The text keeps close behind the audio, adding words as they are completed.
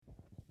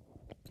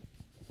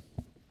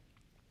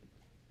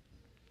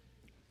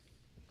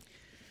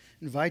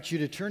Invite you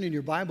to turn in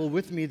your Bible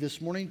with me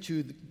this morning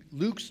to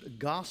Luke's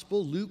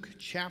Gospel, Luke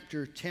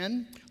chapter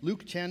 10.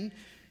 Luke 10,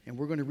 and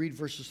we're going to read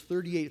verses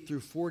 38 through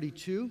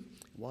 42.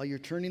 While you're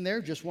turning there,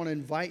 just want to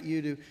invite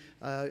you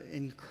to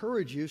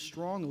encourage you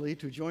strongly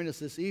to join us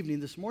this evening.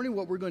 This morning,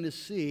 what we're going to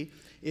see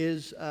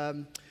is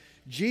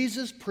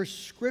Jesus'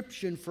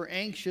 prescription for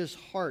anxious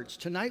hearts.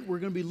 Tonight, we're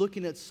going to be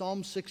looking at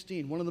Psalm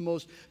 16, one of the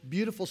most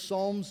beautiful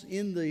psalms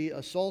in the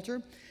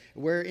Psalter,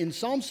 where in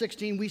Psalm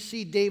 16, we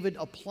see David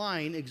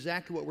applying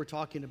exactly what we're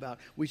talking about.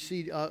 We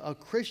see a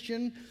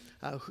Christian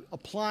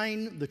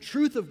applying the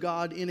truth of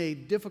God in a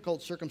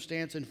difficult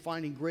circumstance and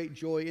finding great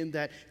joy in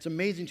that. It's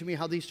amazing to me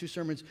how these two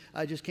sermons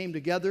just came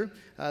together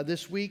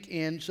this week.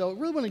 And so I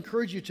really want to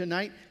encourage you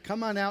tonight,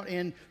 come on out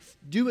and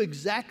do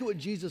exactly what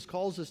Jesus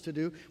calls us to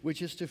do,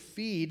 which is to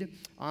feed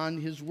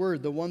on His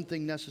Word, the one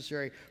thing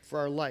necessary for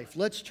our life.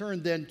 Let's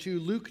turn then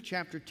to Luke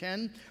chapter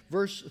 10,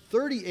 verse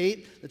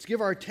 38. Let's give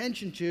our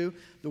attention to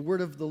the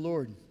Word of the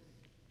Lord.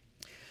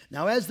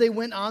 Now, as they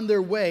went on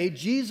their way,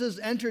 Jesus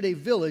entered a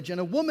village, and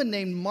a woman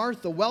named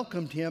Martha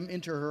welcomed Him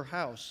into her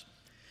house.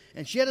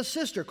 And she had a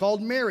sister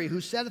called Mary,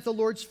 who sat at the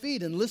Lord's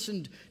feet and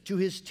listened to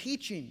His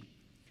teaching.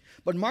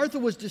 But Martha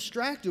was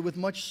distracted with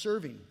much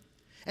serving.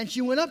 And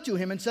she went up to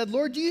Him and said,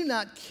 "Lord, do you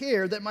not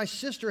care that my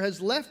sister has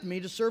left me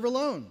to serve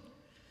alone?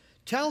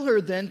 Tell her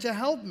then to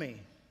help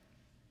me."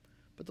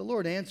 But the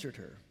Lord answered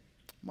her,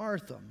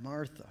 "Martha,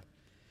 Martha,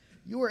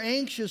 you are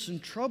anxious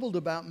and troubled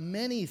about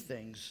many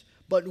things,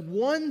 but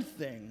one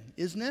thing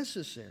is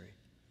necessary.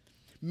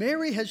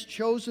 Mary has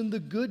chosen the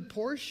good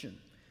portion,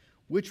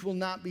 which will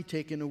not be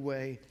taken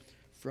away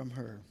from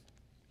her."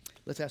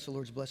 Let's ask the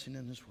Lord's blessing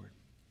in His Word.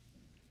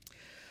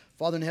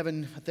 Father in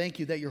heaven, I thank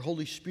You that Your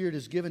Holy Spirit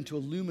is given to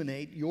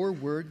illuminate Your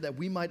Word, that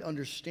we might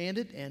understand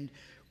it and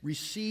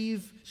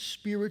receive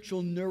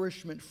spiritual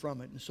nourishment from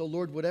it. And so,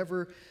 Lord,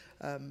 whatever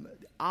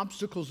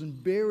obstacles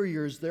and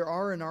barriers there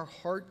are in our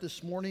heart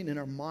this morning, in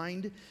our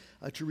mind,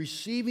 to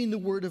receiving the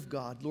Word of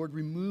God, Lord,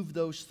 remove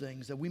those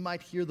things, that we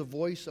might hear the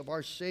voice of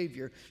our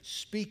Savior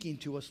speaking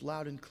to us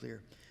loud and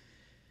clear.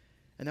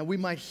 And that we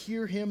might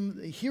hear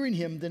Him, hearing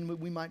Him, then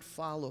we might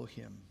follow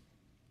Him.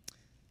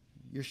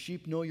 Your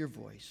sheep know Your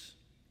voice.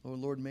 Oh,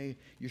 Lord, may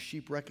Your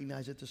sheep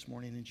recognize it this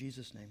morning. In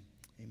Jesus' name,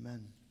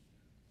 amen.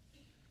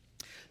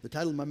 The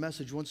title of my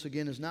message, once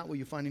again, is not what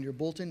you find in your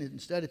bulletin.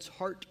 Instead, it's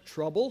Heart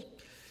Trouble.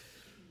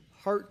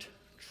 Heart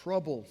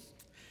trouble.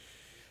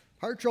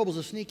 Heart trouble is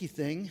a sneaky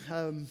thing.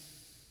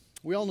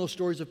 We all know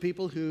stories of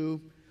people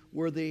who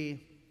were the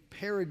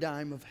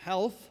paradigm of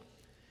health,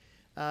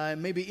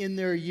 maybe in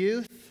their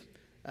youth,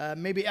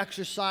 maybe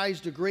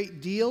exercised a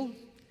great deal,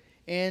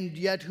 and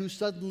yet who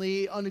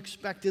suddenly,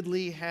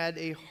 unexpectedly had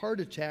a heart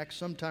attack,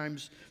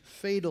 sometimes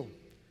fatal.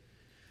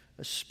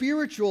 A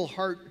spiritual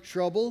heart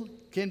trouble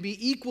can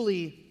be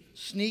equally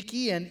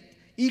sneaky and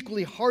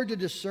equally hard to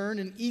discern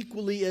and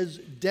equally as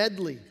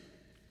deadly.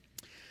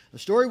 The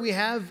story we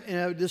have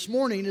this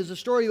morning is a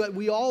story that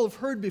we all have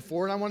heard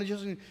before, and I want to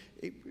just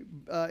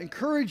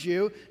encourage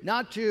you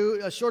not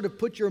to sort of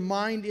put your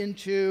mind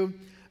into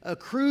a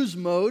cruise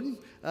mode,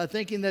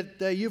 thinking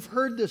that you've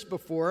heard this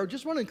before. I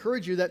just want to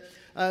encourage you that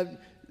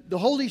the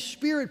Holy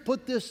Spirit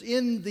put this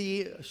in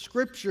the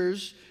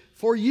Scriptures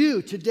for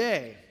you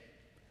today.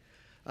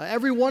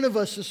 Every one of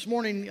us this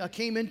morning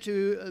came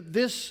into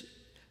this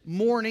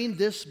morning,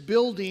 this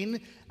building,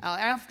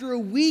 after a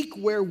week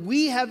where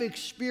we have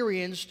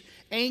experienced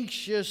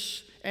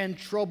anxious and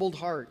troubled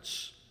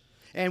hearts.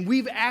 And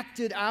we've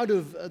acted out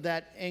of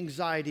that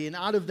anxiety and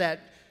out of that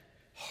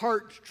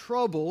heart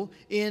trouble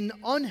in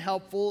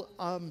unhelpful,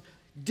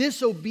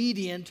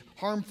 disobedient,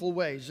 harmful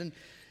ways. And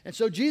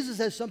so Jesus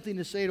has something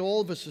to say to all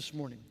of us this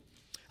morning.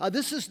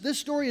 This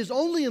story is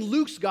only in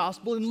Luke's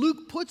gospel, and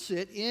Luke puts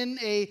it in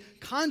a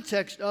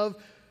context of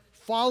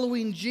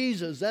following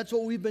Jesus. That's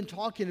what we've been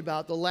talking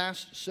about the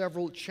last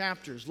several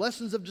chapters.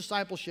 Lessons of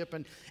discipleship.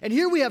 And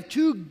here we have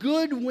two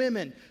good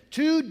women,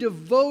 two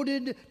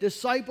devoted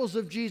disciples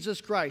of Jesus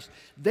Christ.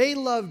 They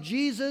love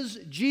Jesus.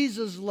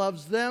 Jesus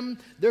loves them.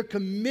 They're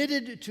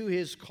committed to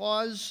His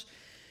cause.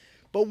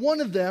 But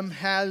one of them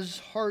has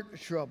heart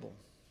trouble.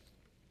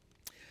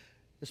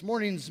 This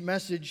morning's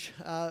message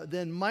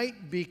then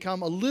might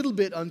become a little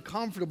bit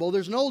uncomfortable.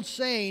 There's an old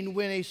saying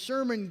when a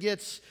sermon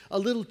gets a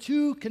little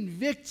too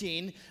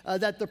convicting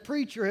that the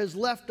preacher has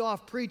left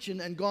off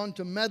preaching and gone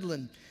to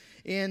meddling.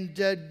 And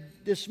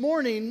this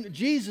morning,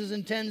 Jesus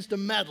intends to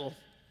meddle.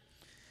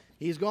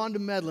 He's gone to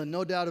meddling,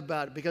 no doubt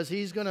about it, because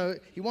he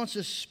wants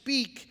to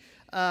speak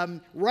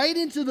right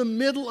into the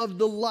middle of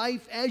the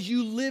life as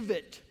you live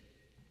it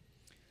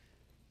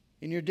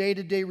in your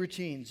day-to-day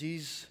routines.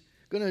 He's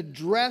going to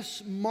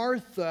address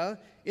Martha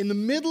in the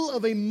middle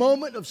of a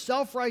moment of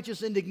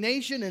self-righteous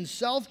indignation and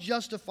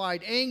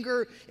self-justified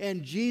anger,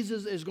 and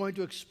Jesus is going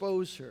to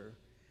expose her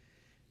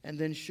and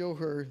then show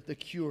her the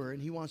cure.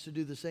 And He wants to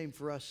do the same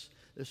for us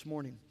this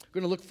morning.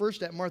 We're going to look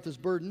first at Martha's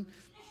burden.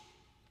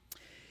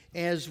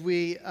 As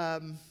we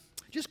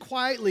just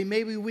quietly,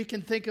 maybe we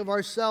can think of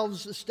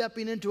ourselves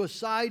stepping into a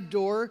side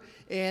door,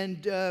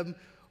 and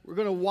we're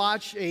going to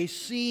watch a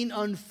scene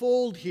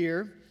unfold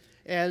here.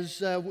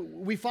 as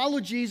we follow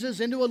Jesus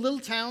into a little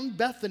town,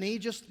 Bethany,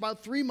 just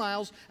about 3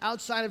 miles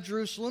outside of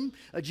Jerusalem.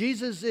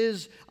 Jesus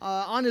is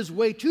on his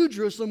way to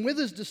Jerusalem with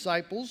his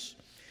disciples.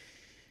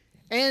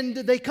 And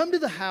they come to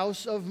the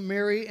house of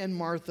Mary and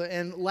Martha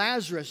and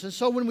Lazarus. And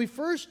so when we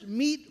first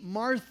meet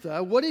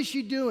Martha, what is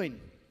she doing?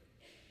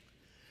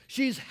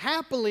 She's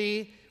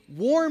happily,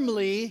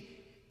 warmly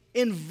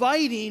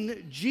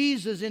inviting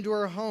Jesus into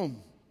her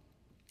home.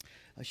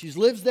 She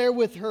lives there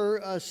with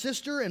her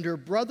sister and her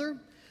brother.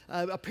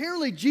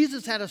 Apparently,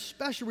 Jesus had a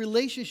special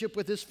relationship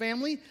with his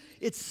family.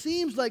 It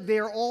seems like they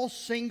are all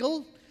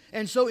single,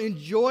 and so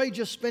enjoy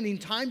just spending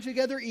time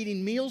together,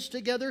 eating meals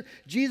together.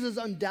 Jesus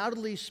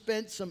undoubtedly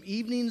spent some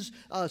evenings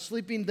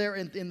sleeping there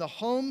in the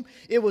home.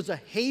 It was a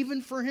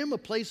haven for him, a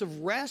place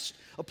of rest,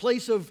 a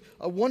place of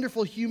a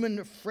wonderful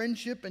human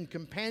friendship and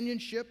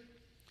companionship.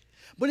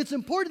 But it's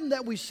important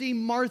that we see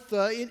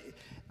Martha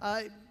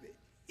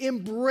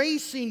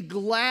embracing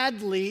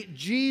gladly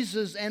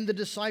Jesus and the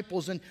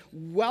disciples and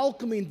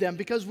welcoming them,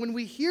 because when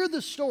we hear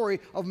the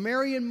story of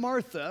Mary and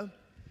Martha,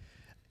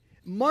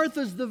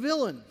 Martha's the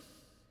villain.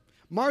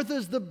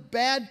 Martha's the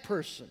bad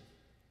person.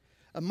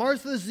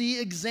 Martha's the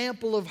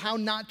example of how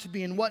not to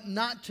be and what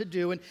not to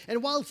do.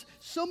 And while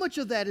so much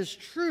of that is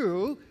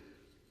true,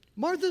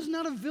 Martha's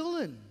not a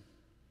villain.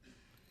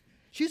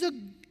 She's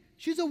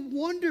a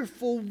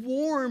wonderful,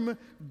 warm,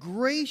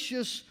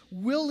 gracious,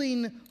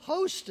 willing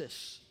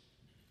hostess.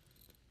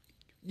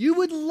 You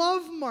would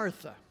love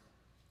Martha.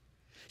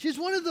 She's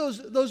one of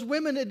those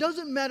women, it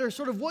doesn't matter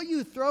sort of what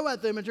you throw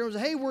at them in terms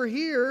of, hey, we're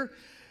here.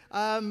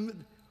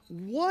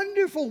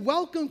 Wonderful,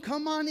 welcome,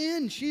 come on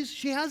in.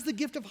 She has the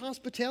gift of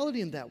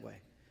hospitality in that way.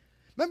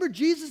 Remember,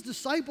 Jesus'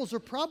 disciples are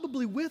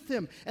probably with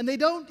him, and they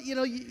don't,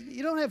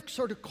 you don't have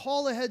sort of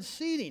call-ahead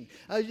seating.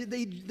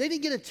 They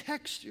didn't get a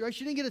text, right?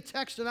 She didn't get a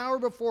text an hour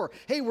before.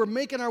 Hey, we're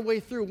making our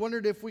way through.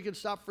 Wondered if we could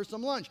stop for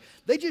some lunch.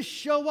 They just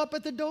show up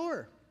at the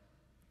door.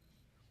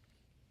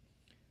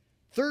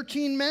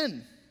 13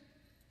 men.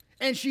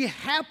 And she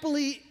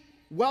happily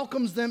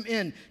welcomes them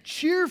in,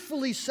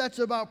 cheerfully sets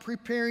about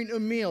preparing a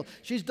meal.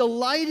 She's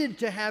delighted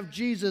to have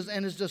Jesus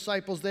and his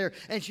disciples there,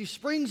 and she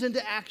springs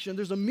into action.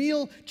 There's a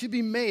meal to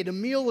be made. A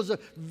meal was a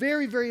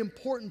very, very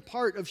important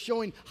part of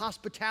showing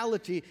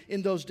hospitality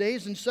in those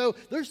days, and so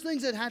there's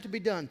things that have to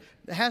be done.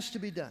 It has to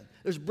be done.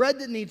 There's bread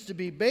that needs to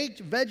be baked,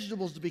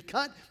 vegetables to be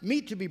cut,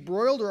 meat to be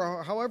broiled,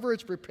 or however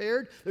it's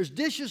prepared. There's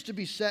dishes to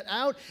be set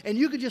out, and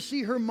you can just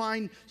see her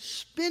mind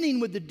spinning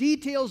with the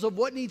details of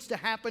what needs to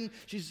happen.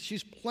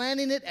 She's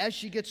planning it as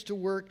she gets to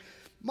work.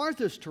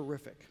 Martha's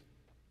terrific.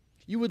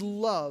 You would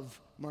love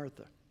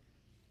Martha.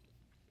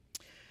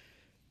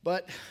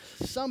 But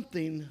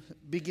something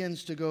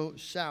begins to go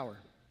sour.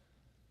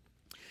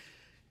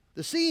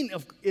 The scene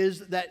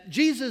is that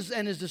Jesus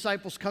and his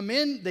disciples come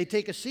in, they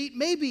take a seat.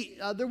 Maybe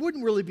there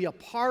wouldn't really be a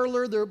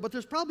parlor there, but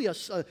there's probably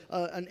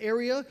an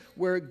area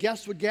where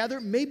guests would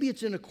gather. Maybe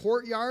it's in a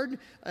courtyard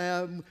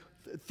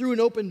through an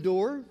open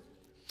door.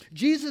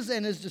 Jesus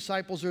and his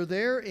disciples are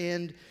there,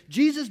 and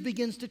Jesus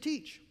begins to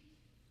teach.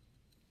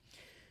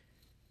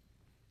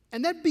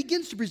 And that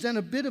begins to present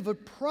a bit of a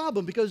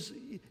problem, because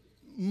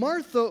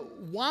Martha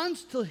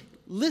wants to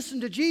listen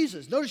to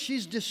Jesus. Notice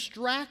she's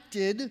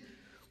distracted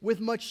with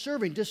much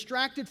serving.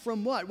 Distracted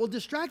from what? Well,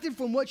 distracted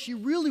from what she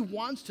really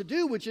wants to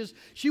do, which is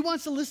she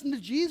wants to listen to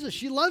Jesus.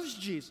 She loves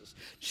Jesus.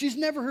 She's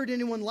never heard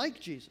anyone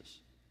like Jesus.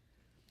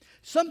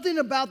 Something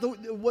about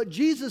what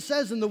Jesus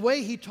says and the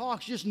way he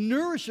talks just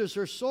nourishes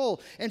her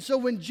soul. And so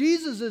when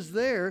Jesus is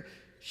there,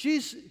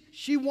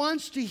 she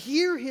wants to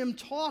hear him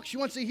talk. She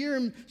wants to hear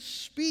him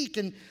speak.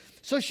 And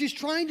so she's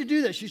trying to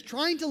do that. She's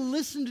trying to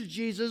listen to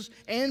Jesus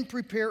and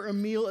prepare a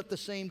meal at the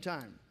same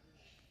time.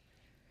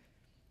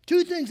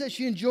 Two things that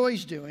she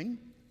enjoys doing,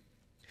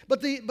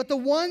 but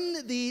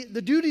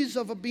the duties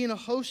of being a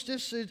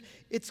hostess,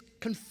 it's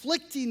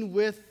conflicting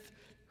with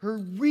her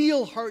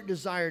real heart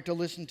desire to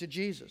listen to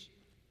Jesus.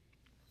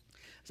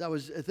 As I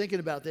was thinking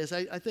about this,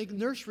 I think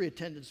nursery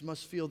attendants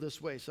must feel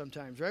this way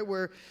sometimes, right?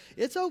 Where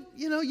it's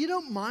you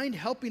don't mind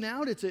helping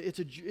out. It's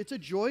a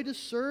joy to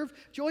serve.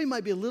 Joy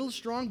might be a little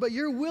strong, but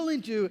you're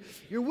willing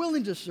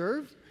to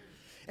serve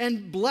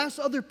and bless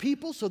other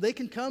people so they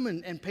can come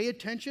and pay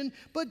attention.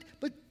 But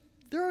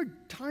there are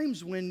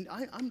times when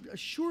I'm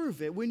sure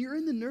of it, when you're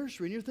in the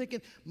nursery and you're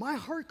thinking, my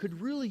heart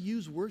could really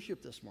use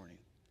worship this morning.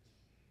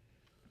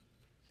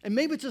 And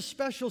maybe it's a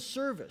special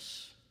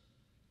service.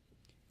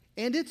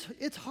 And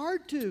it's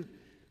hard to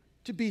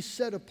be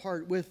set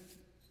apart with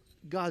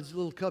God's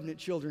little covenant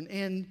children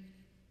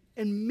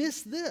and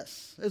miss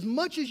this. As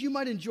much as you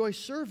might enjoy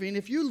serving,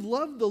 if you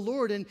love the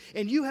Lord and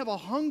you have a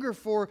hunger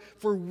for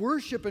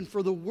worship and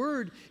for the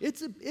Word,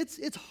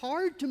 it's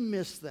hard to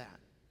miss that.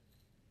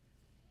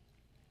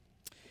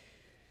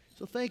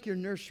 So thank your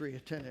nursery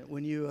attendant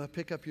when you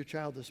pick up your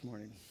child this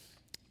morning.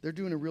 They're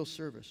doing a real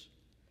service.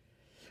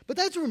 But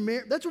that's where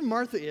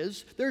Martha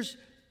is.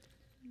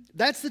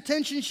 That's the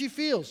tension she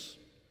feels.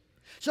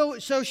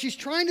 So she's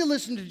trying to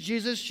listen to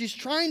Jesus. She's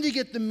trying to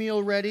get the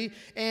meal ready,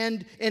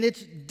 and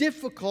it's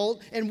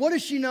difficult. And what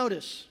does she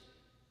notice?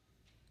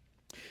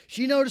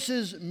 She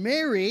notices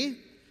Mary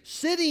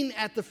sitting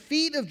at the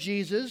feet of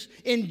Jesus,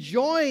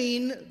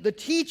 enjoying the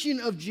teaching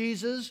of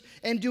Jesus,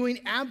 and doing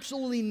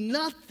absolutely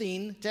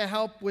nothing to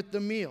help with the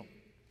meal.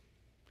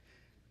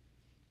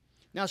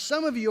 Now,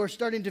 some of you are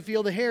starting to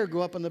feel the hair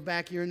go up on the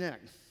back of your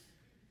neck.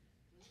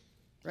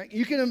 Right?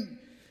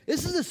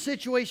 This is a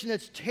situation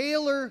that's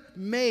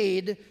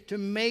tailor-made to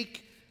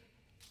make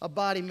a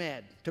body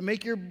mad, to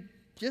make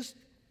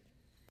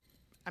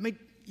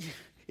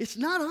it's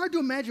not hard to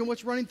imagine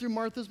what's running through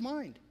Martha's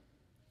mind.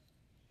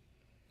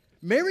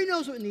 Mary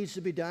knows what needs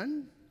to be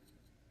done.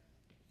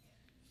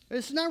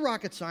 It's not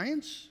rocket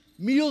science.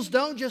 Meals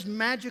don't just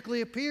magically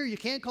appear. You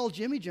can't call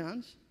Jimmy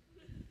John's.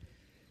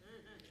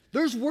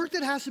 There's work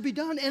that has to be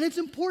done, and it's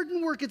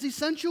important work. It's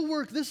essential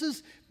work. This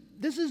is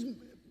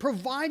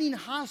providing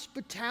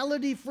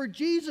hospitality for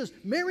Jesus.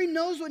 Mary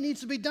knows what needs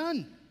to be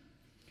done.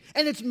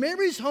 And it's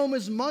Mary's home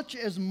as much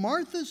as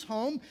Martha's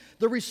home.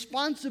 The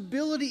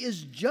responsibility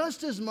is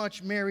just as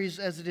much Mary's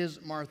as it is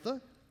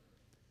Martha.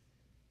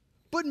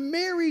 But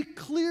Mary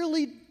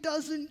clearly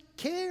doesn't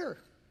care.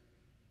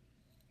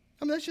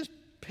 I mean, that's just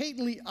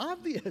patently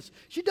obvious.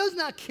 She does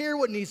not care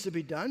what needs to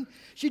be done.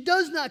 She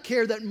does not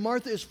care that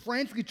Martha is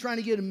frantically trying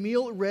to get a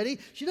meal ready.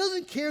 She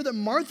doesn't care that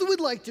Martha would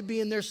like to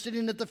be in there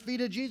sitting at the feet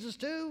of Jesus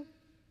too.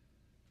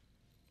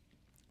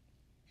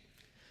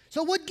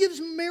 So what gives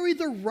Mary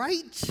the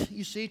right,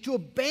 you see, to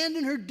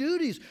abandon her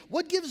duties?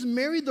 What gives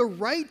Mary the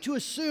right to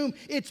assume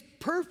it's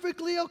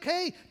perfectly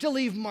okay to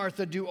leave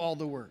Martha do all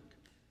the work?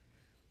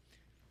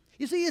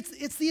 You see,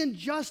 it's the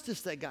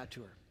injustice that got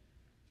to her.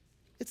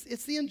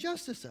 It's the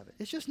injustice of it.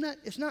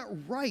 It's not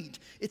right.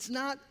 It's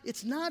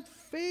not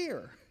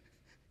fair.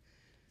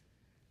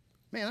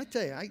 Man, I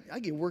tell you, I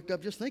get worked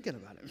up just thinking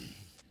about it.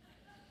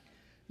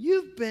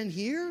 You've been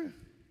here,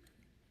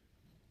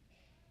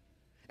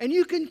 and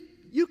you can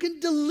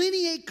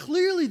delineate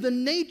clearly the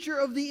nature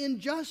of the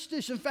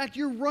injustice. In fact,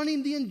 you're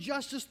running the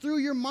injustice through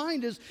your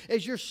mind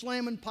as you're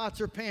slamming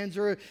pots or pans,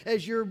 or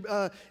as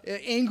you're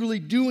angrily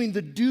doing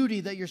the duty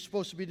that you're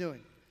supposed to be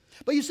doing.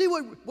 But you see,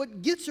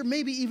 what gets her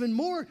maybe even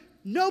more,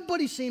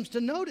 nobody seems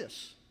to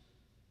notice.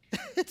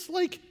 It's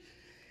like,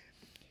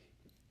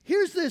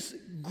 here's this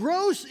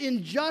gross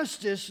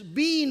injustice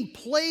being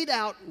played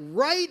out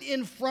right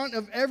in front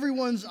of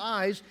everyone's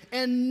eyes,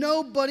 and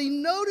nobody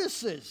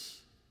notices.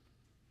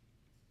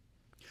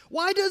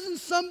 Why doesn't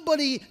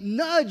somebody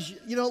nudge,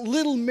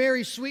 little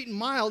Mary, sweet and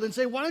mild, and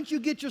say, why don't you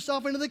get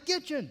yourself into the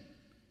kitchen?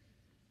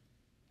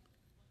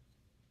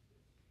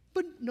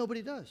 But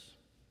nobody does.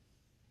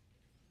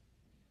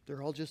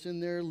 They're all just in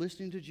there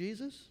listening to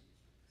Jesus,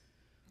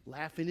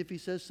 laughing if he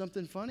says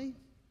something funny,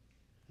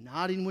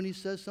 nodding when he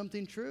says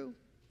something true.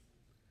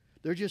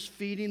 They're just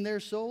feeding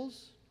their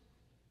souls,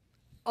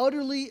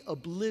 utterly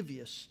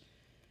oblivious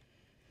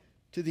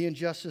to the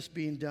injustice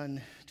being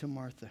done to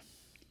Martha.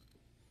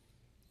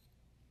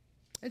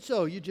 And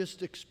so you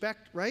just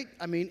expect, right?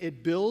 I mean,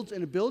 it builds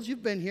and it builds.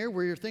 You've been here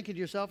where you're thinking to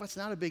yourself, it's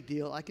not a big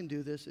deal. I can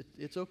do this.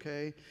 It's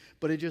okay.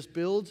 But it just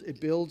builds,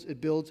 it builds,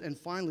 it builds, and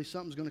finally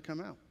something's going to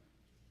come out.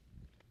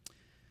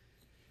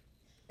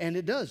 And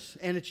it does.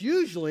 And it's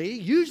usually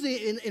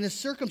in a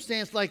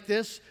circumstance like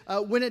this,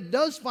 when it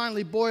does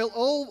finally boil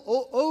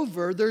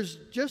over, there's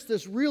just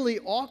this really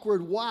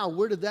awkward, wow,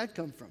 where did that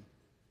come from?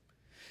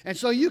 And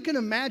so you can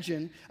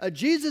imagine,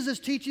 Jesus is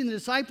teaching, the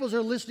disciples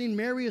are listening,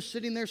 Mary is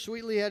sitting there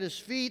sweetly at his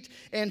feet,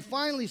 and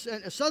finally,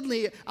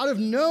 suddenly, out of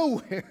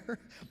nowhere,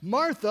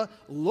 Martha,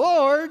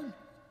 Lord,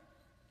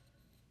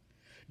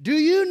 do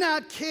you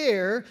not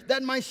care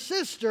that my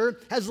sister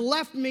has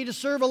left me to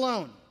serve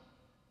alone?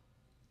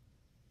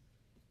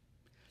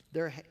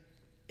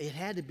 It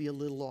had to be a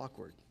little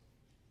awkward.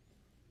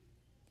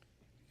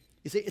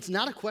 You see, it's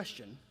not a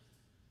question.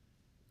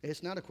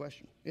 It's not a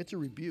question. It's a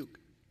rebuke.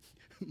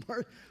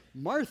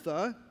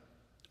 Martha,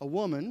 a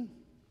woman,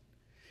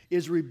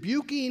 is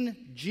rebuking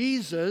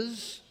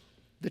Jesus,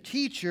 the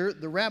teacher,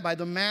 the rabbi,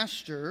 the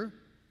master,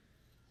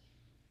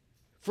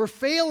 for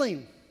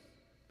failing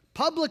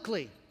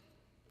publicly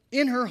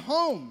in her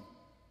home.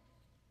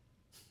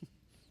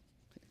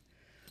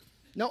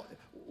 Now,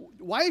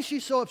 why is she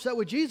so upset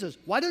with Jesus?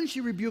 Why doesn't she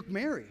rebuke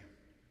Mary?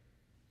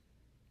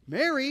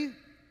 Mary,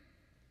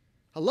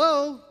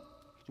 hello,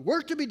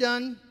 work to be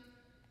done.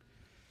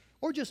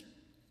 Or just,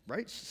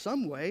 right,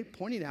 some way,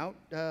 pointing out,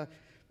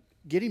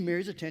 getting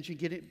Mary's attention.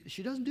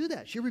 She doesn't do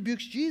that. She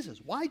rebukes Jesus.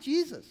 Why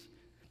Jesus?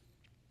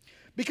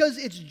 Because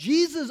it's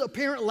Jesus'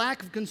 apparent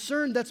lack of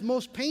concern that's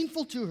most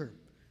painful to her.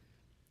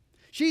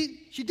 She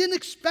didn't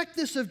expect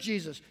this of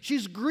Jesus.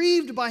 She's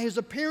grieved by his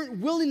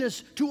apparent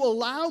willingness to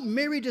allow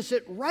Mary to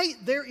sit right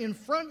there in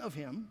front of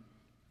him.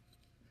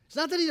 It's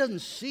not that he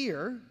doesn't see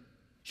her.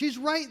 She's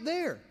right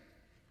there.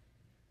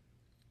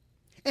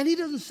 And he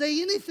doesn't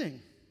say anything.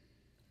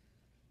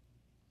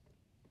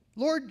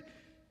 Lord,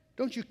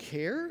 don't you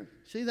care?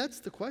 See,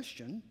 that's the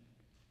question.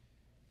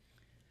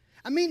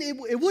 I mean,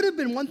 it would have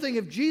been one thing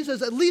if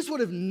Jesus at least would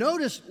have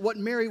noticed what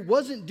Mary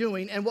wasn't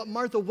doing and what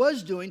Martha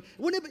was doing.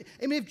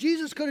 If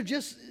Jesus could have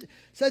just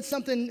said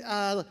something,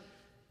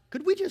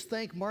 could we just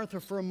thank Martha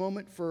for a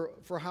moment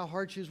for how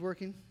hard she's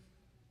working?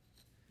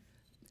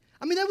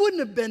 I mean, that wouldn't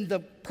have been the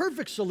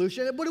perfect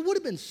solution, but it would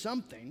have been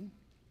something,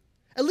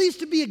 at least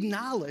to be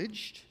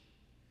acknowledged.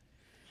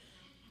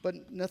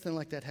 But nothing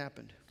like that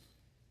happened.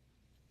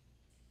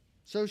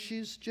 So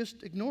she's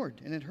just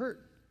ignored, and it hurt.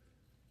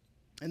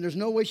 And there's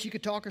no way she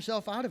could talk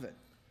herself out of it.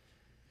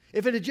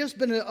 If it had just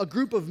been a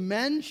group of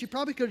men, she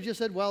probably could have just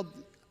said, well,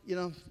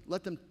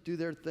 let them do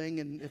their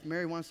thing, and if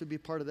Mary wants to be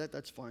part of that,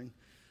 that's fine.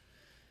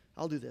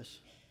 I'll do this.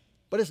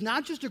 But it's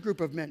not just a group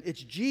of men.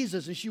 It's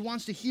Jesus, and she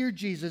wants to hear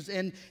Jesus,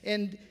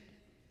 and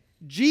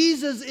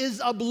Jesus is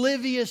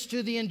oblivious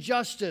to the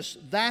injustice.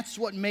 That's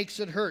what makes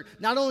it hurt.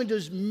 Not only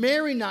does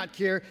Mary not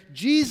care,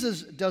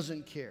 Jesus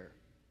doesn't care.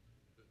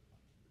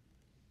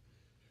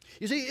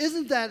 You see,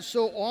 isn't that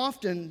so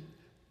often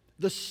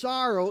the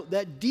sorrow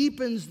that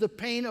deepens the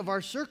pain of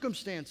our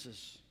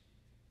circumstances?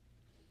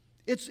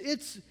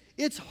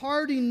 It's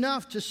hard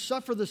enough to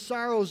suffer the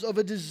sorrows of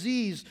a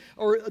disease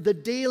or the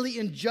daily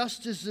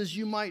injustices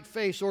you might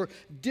face or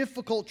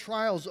difficult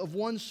trials of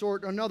one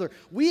sort or another.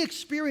 We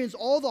experience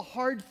all the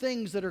hard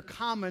things that are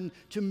common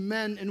to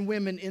men and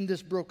women in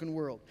this broken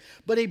world.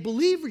 But a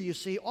believer, you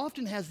see,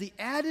 often has the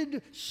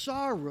added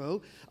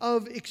sorrow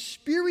of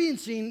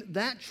experiencing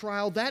that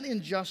trial, that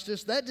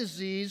injustice, that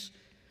disease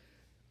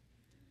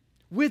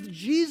with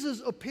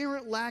Jesus'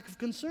 apparent lack of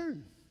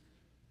concern.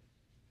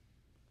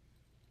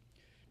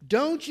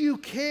 Don't you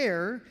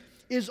care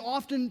is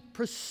often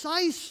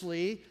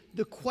precisely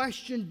the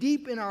question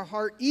deep in our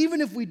heart, even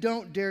if we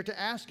don't dare to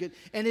ask it,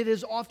 and it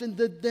is often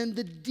then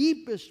the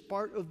deepest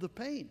part of the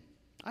pain.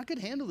 I could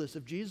handle this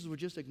if Jesus would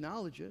just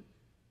acknowledge it.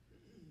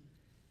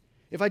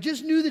 If I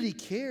just knew that he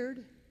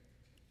cared.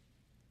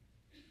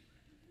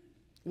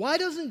 Why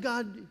doesn't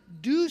God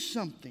do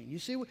something? You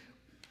see,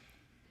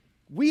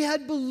 we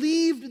had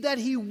believed that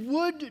he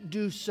would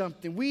do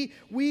something. We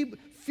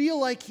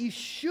feel like he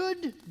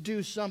should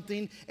do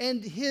something,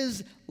 and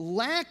his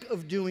lack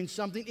of doing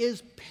something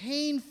is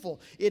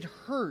painful. It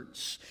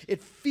hurts.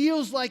 It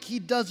feels like he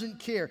doesn't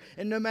care.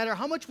 And no matter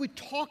how much we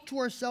talk to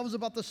ourselves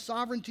about the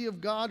sovereignty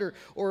of God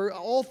or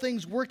all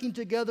things working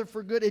together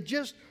for good, it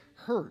just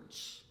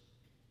hurts.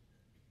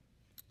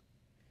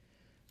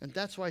 And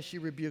that's why she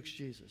rebukes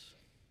Jesus.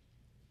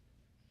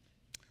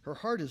 Her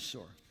heart is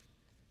sore.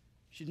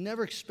 She'd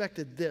never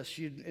expected this.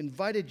 She'd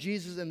invited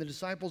Jesus and the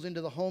disciples into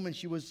the home, and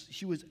she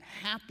was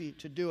happy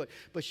to do it.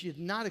 But she had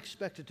not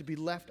expected to be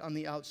left on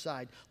the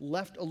outside,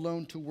 left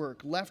alone to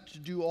work, left to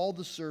do all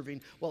the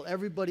serving while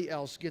everybody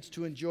else gets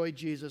to enjoy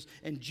Jesus,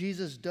 and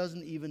Jesus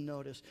doesn't even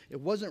notice.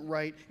 It wasn't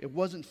right, it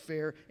wasn't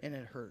fair, and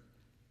it hurt.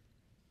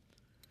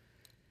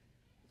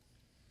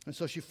 And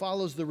so she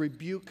follows the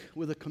rebuke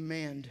with a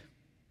command.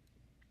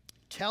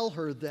 Tell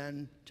her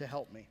then to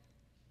help me.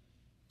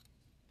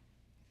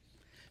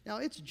 Now,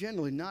 it's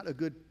generally not a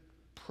good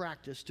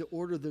practice to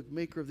order the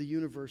maker of the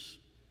universe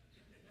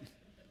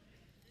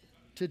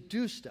to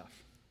do stuff.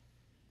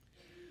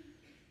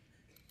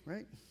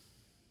 Right?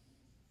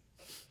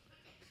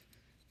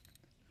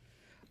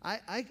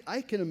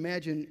 I can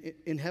imagine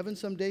in heaven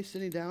someday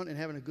sitting down and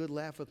having a good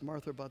laugh with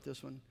Martha about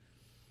this one.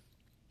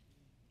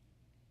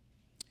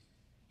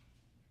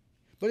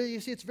 But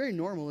you see, it's very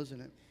normal, isn't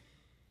it?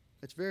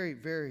 It's very,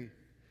 very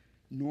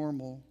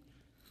normal.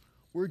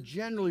 We're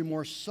generally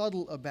more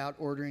subtle about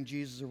ordering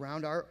Jesus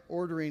around. Our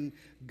ordering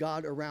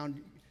God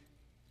around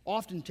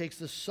often takes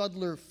the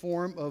subtler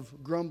form of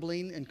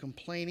grumbling and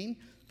complaining.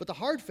 But the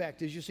hard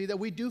fact is, you see, that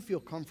we do feel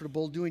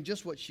comfortable doing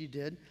just what she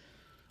did,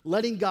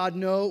 letting God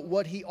know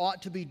what he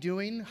ought to be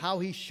doing, how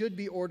he should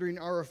be ordering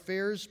our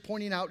affairs,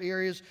 pointing out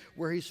areas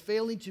where he's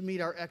failing to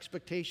meet our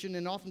expectation.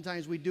 And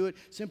oftentimes we do it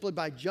simply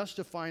by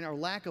justifying our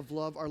lack of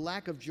love, our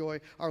lack of joy,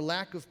 our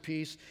lack of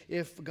peace.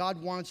 If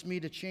God wants me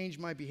to change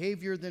my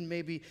behavior, then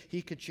maybe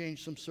he could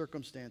change some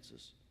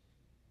circumstances.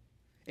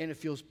 And it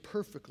feels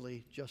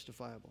perfectly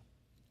justifiable.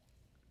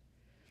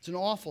 It's an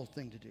awful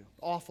thing to do,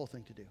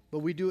 But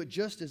we do it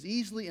just as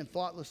easily and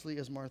thoughtlessly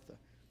as Martha.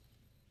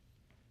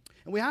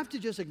 And we have to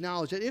just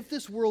acknowledge that if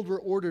this world were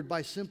ordered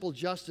by simple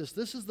justice,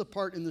 this is the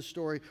part in the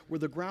story where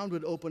the ground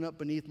would open up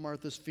beneath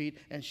Martha's feet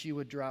and she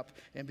would drop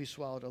and be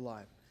swallowed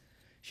alive.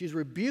 She's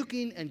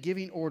rebuking and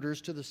giving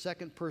orders to the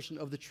second person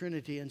of the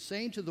Trinity and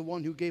saying to the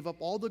one who gave up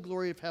all the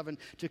glory of heaven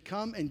to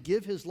come and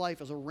give his life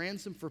as a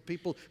ransom for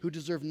people who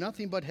deserve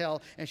nothing but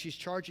hell, and she's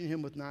charging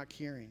him with not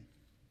caring.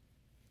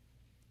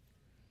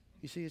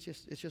 You see, it's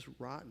just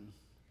rotten.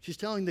 She's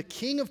telling the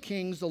King of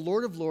Kings, the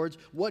Lord of Lords,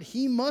 what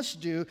he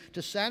must do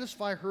to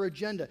satisfy her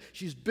agenda.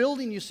 She's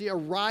building, you see, a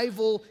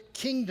rival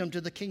kingdom to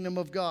the kingdom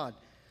of God.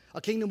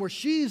 A kingdom where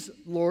she's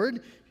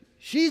Lord,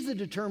 she's the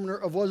determiner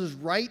of what is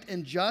right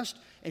and just,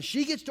 and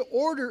she gets to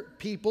order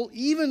people,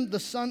 even the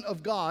Son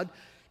of God,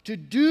 to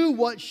do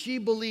what she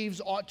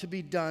believes ought to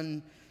be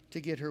done to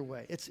get her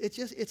way.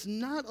 It's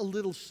not a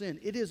little sin.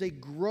 It is a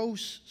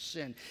gross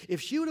sin. If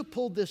she would have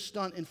pulled this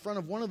stunt in front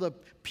of one of the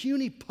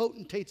puny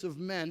potentates of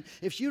men,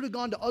 if she would have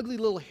gone to ugly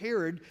little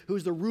Herod,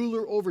 who's the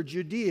ruler over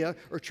Judea,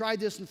 or tried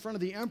this in front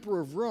of the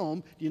emperor of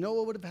Rome, do you know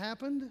what would have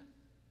happened?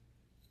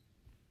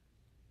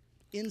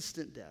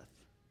 Instant death.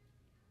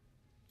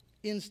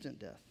 Instant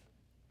death.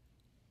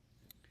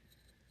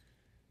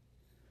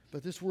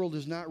 But this world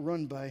is not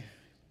run by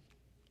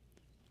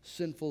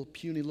sinful,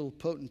 puny little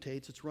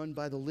potentates. It's run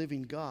by the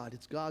living God.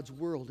 It's God's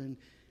world. And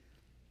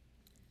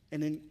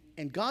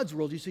in God's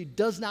world, you see,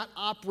 does not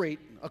operate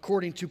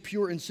according to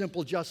pure and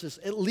simple justice,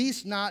 at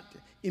least not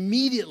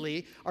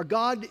immediately. Our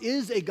God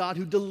is a God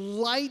who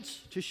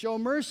delights to show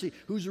mercy,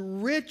 who's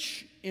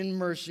rich in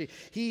mercy.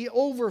 He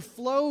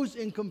overflows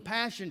in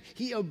compassion.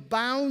 He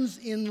abounds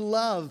in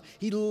love.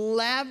 He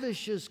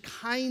lavishes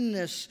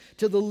kindness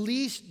to the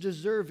least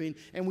deserving.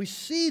 And we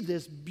see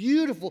this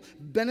beautiful,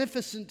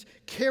 beneficent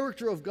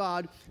character of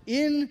God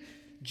in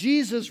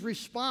Jesus'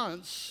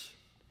 response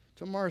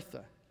to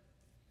Martha.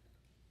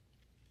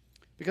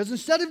 Because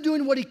instead of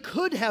doing what he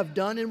could have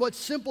done and what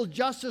simple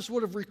justice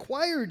would have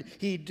required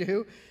he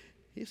do,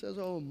 he says,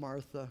 "Oh,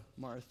 Martha,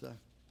 Martha,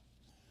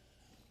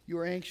 you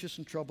are anxious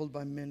and troubled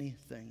by many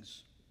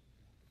things."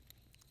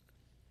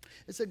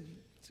 It's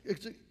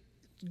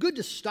good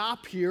to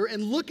stop here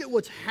and look at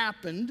what's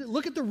happened.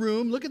 Look at the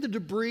room. Look at the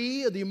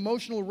debris, the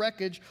emotional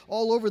wreckage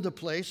all over the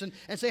place, and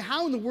say,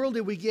 how in the world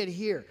did we get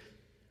here?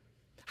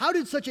 How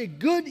did such a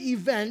good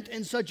event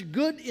and such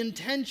good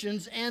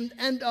intentions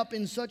end up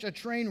in such a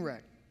train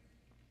wreck?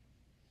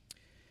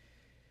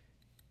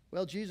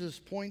 Well, Jesus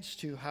points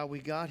to how we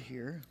got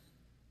here.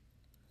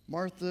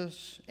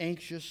 Martha's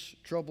anxious,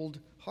 troubled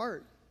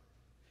heart.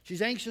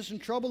 She's anxious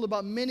and troubled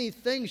about many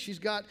things. She's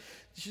got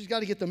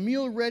to get the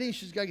meal ready.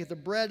 She's got to get the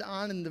bread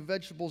on, and the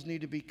vegetables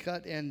need to be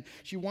cut. And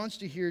she wants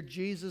to hear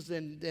Jesus,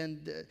 and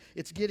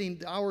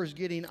the hour is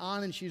getting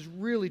on, and she's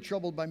really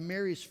troubled by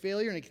Mary's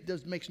failure. And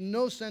it makes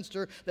no sense to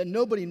her that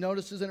nobody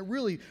notices, and it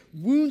really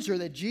wounds her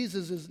that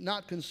Jesus is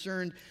not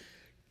concerned.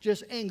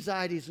 Just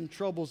anxieties and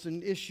troubles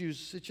and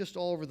issues. It's just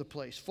all over the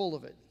place, full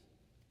of it.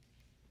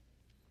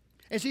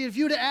 And see, if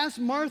you would have asked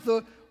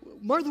Martha,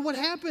 what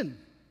happened?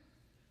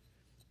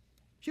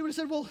 She would have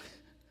said, well,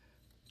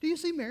 do you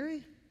see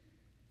Mary?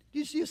 Do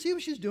you see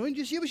what she's doing? Do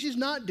you see what she's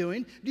not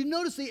doing? Do you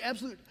notice the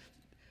absolute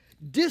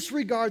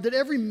disregard that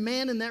every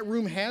man in that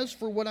room has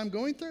for what I'm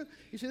going through?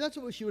 You see, that's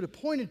what she would have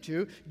pointed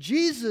to.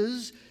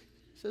 Jesus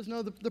says,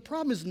 no, the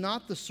problem is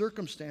not the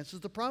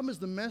circumstances. The problem is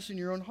the mess in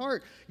your own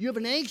heart. You have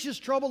an anxious,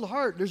 troubled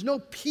heart. There's no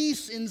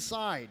peace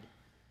inside.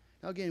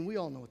 Now, again, we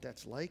all know what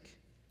that's like.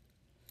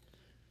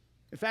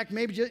 In fact,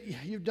 maybe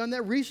you've done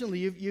that recently.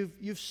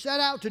 You've set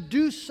out to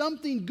do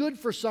something good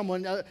for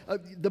someone,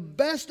 the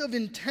best of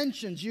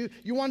intentions. You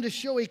wanted to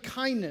show a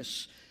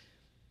kindness.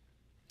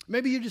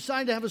 Maybe you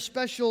decided to have a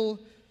special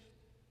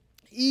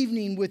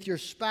evening with your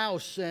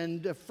spouse,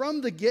 and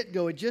from the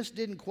get-go, it just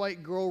didn't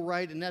quite grow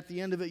right, and at the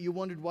end of it, you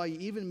wondered why you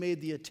even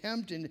made the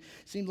attempt, and it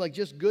seemed like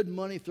just good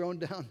money thrown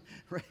down.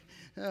 Right?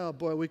 Oh,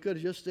 boy, we could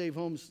have just stayed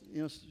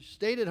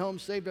at home,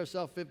 saved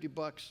ourselves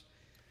 $50.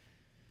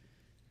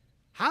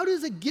 How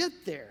does it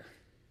get there?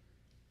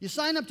 You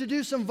sign up to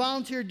do some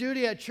volunteer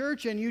duty at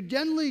church, and you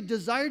generally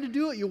desire to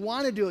do it. You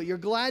want to do it. You're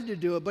glad to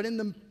do it. But in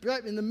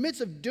the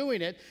midst of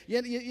doing it,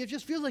 it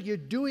just feels like you're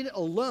doing it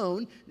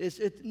alone.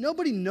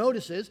 Nobody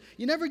notices.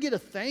 You never get a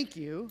thank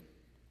you.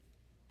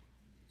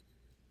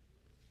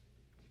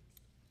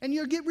 And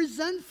you get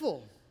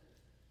resentful.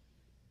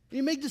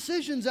 You make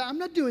decisions. I'm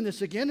not doing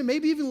this again. And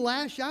maybe even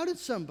lash out at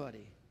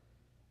somebody.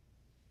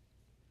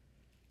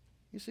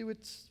 You see,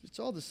 it's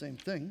all the same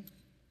thing.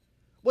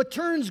 What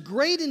turns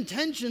great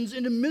intentions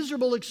into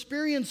miserable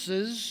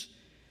experiences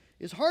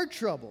is heart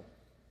trouble.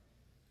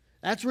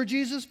 That's where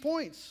Jesus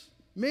points.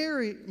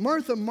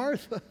 Martha,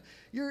 Martha,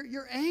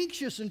 you're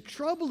anxious and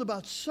troubled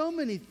about so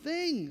many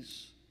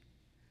things.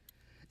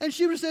 And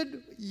she would have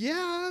said,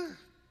 yeah.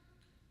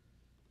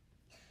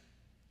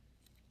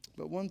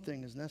 But one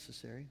thing is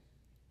necessary.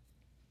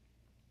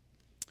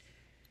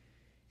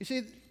 You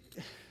see,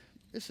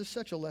 this is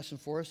such a lesson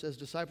for us as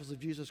disciples of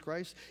Jesus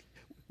Christ.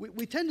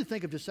 We tend to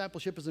think of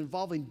discipleship as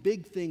involving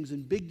big things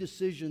and big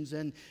decisions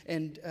and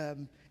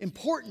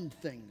important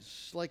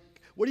things, like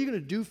what are you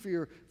going to do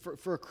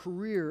for a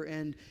career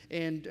and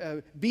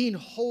being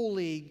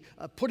holy,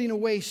 putting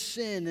away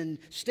sin and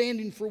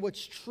standing for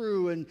what's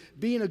true and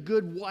being a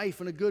good wife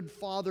and a good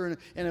father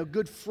and a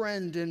good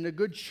friend and a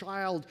good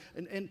child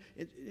and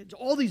it's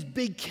all these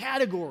big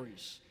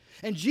categories.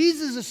 And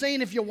Jesus is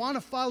saying, if you want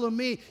to follow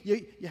me,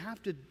 you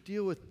have to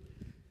deal with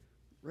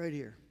right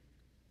here.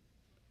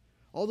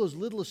 All those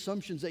little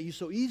assumptions that you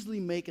so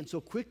easily make and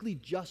so quickly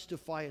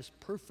justify as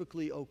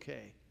perfectly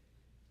okay.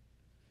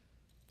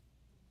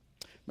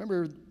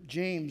 Remember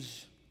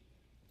James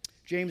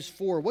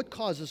 4. What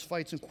causes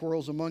fights and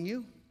quarrels among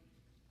you?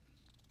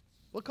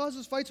 What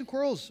causes fights and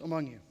quarrels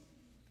among you?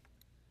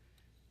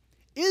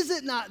 Is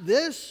it not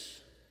this,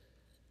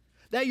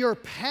 that your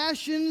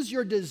passions,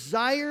 your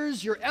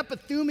desires, your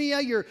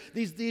epithumia,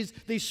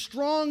 these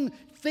strong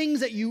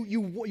things that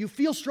you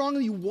feel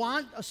strongly, you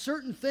want a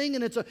certain thing,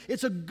 and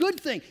it's a good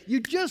thing. You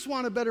just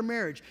want a better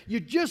marriage.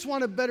 You just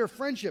want a better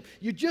friendship.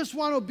 You just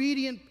want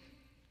obedient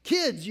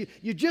kids.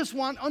 You just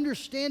want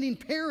understanding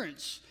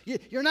parents.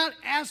 You're not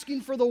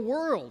asking for the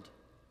world.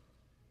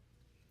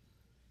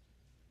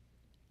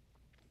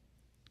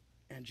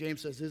 And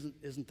James says,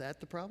 isn't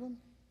that the problem?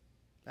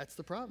 That's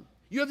the problem.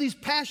 You have these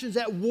passions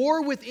at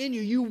war within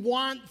you. You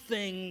want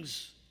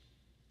things.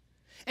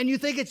 And you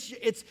think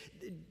it's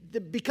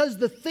because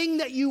the thing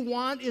that you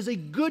want is a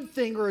good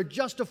thing or a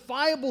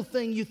justifiable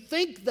thing, you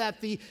think that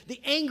the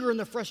anger and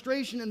the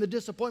frustration and the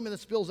disappointment that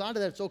spills out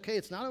of that, it's okay.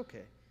 It's not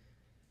okay.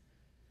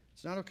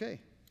 It's not okay.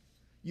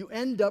 You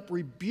end up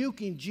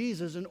rebuking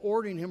Jesus and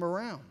ordering him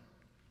around.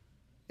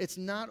 It's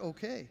not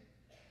okay.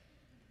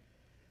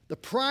 The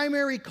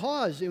primary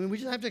cause, we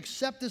just have to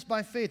accept this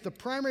by faith, the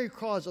primary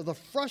cause of the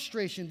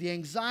frustration, the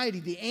anxiety,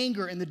 the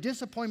anger, and the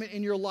disappointment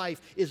in your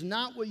life is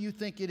not what you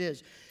think it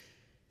is.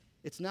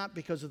 It's not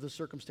because of the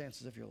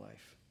circumstances of your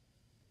life.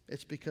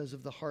 It's because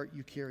of the heart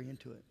you carry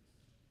into it.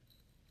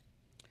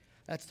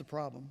 That's the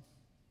problem.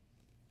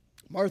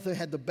 Martha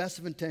had the best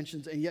of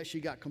intentions, and yet she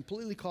got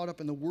completely caught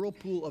up in the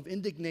whirlpool of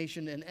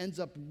indignation and ends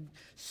up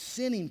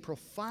sinning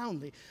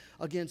profoundly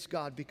against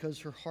God because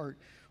her heart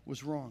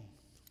was wrong.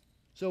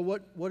 So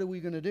what are we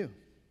going to do?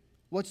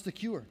 What's the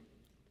cure?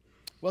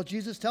 Well,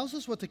 Jesus tells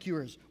us what the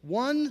cure is.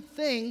 One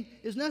thing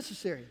is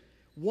necessary.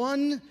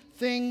 One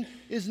thing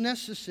is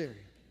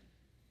necessary.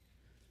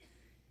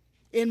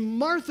 In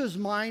Martha's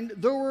mind,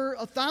 there were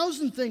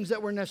 1,000 things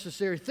that were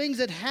necessary, things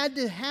that had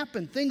to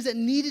happen, things that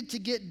needed to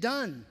get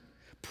done,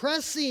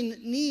 pressing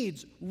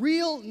needs,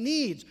 real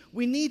needs.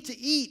 We need to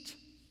eat.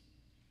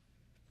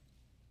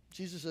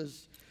 Jesus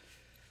says,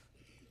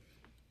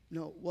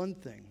 no, one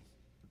thing,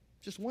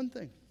 just one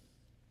thing,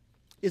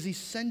 is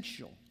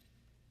essential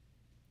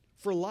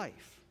for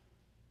life.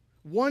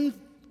 One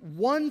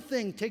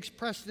thing takes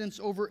precedence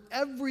over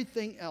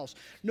everything else.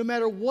 No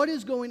matter what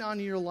is going on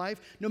in your life,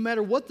 no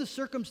matter what the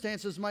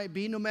circumstances might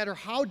be, no matter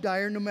how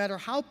dire, no matter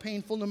how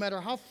painful, no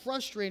matter how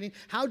frustrating,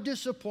 how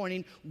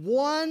disappointing,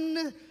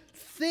 one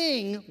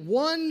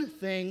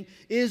thing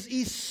is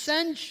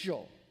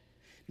essential,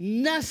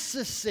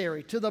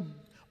 necessary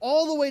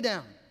all the way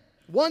down.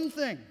 One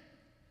thing.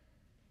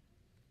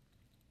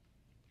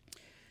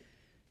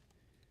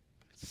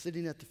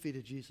 Sitting at the feet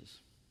of Jesus.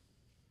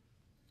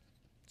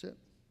 That's it.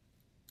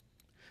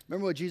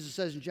 Remember what Jesus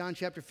says in John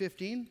chapter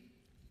 15?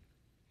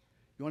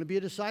 You want to be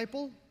a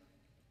disciple?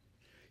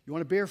 You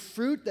want to bear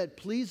fruit that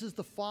pleases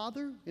the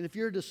Father? And if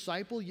you're a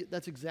disciple,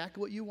 that's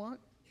exactly what you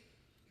want?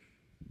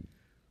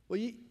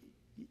 Well,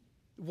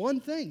 one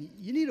thing,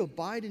 you need to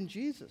abide in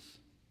Jesus.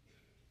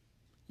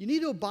 You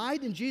need to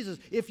abide in Jesus.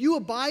 If you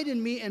abide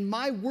in me and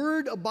my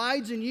word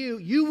abides in you,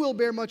 you will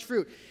bear much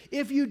fruit.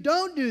 If you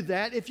don't do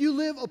that, if you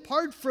live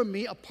apart from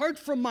me, apart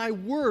from my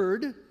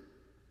word,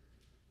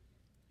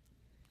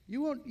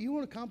 you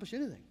won't accomplish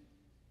anything.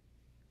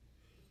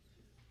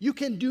 You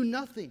can do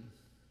nothing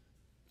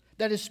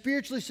that is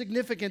spiritually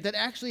significant, that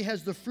actually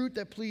has the fruit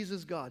that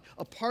pleases God,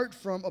 apart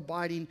from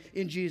abiding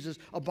in Jesus'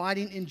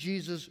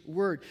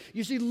 word.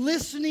 You see,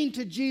 listening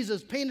to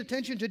Jesus, paying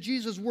attention to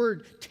Jesus'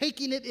 word,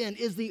 taking it in,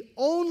 is the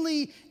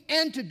only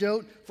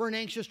antidote for an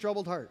anxious,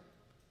 troubled heart.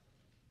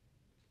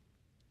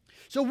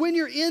 So when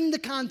you're in the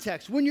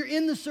context, when you're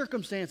in the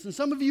circumstance, and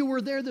some of you were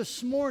there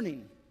this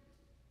morning,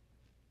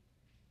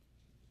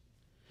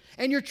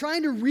 and you're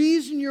trying to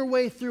reason your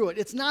way through it.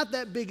 It's not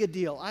that big a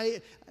deal.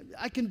 I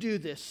can do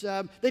this.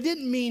 They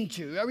didn't mean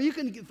to. I mean, you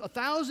can get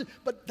 1,000,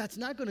 but that's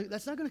not going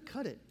to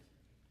cut it.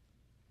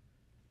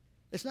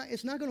 It's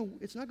not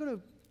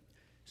going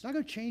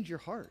to change your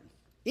heart.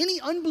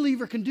 Any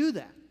unbeliever can do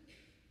that.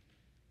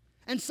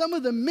 And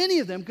many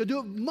of them could do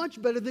it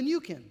much better than you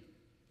can.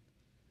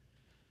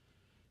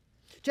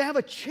 To have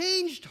a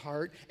changed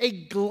heart,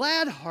 a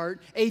glad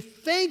heart, a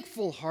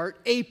thankful heart,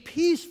 a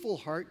peaceful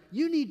heart,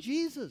 you need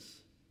Jesus.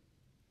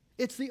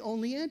 It's the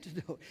only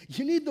antidote.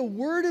 You need the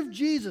word of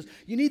Jesus.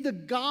 You need the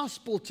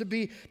gospel to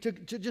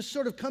just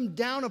sort of come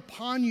down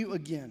upon you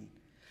again.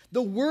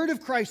 The word of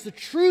Christ, the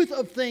truth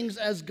of things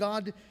as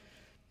God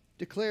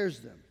declares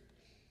them.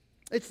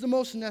 It's the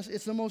most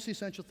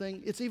essential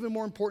thing. It's even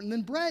more important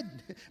than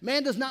bread.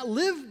 Man does not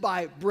live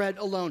by bread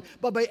alone,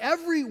 but by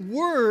every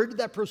word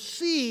that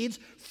proceeds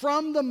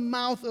from the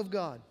mouth of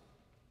God.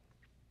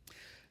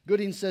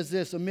 Gooding says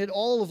this: amid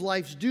all of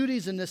life's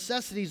duties and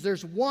necessities,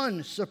 there's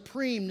one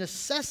supreme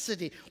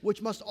necessity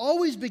which must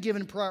always be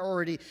given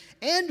priority,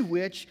 and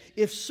which,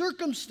 if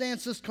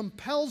circumstances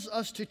compels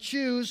us to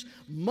choose,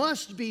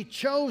 must be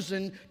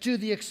chosen to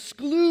the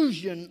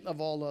exclusion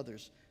of all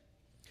others.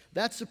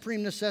 That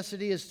supreme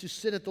necessity is to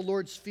sit at the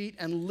Lord's feet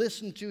and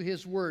listen to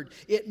his word.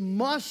 It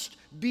must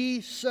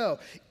be so,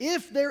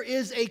 if there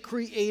is a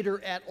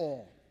creator at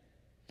all.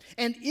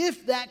 And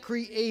if that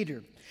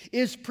creator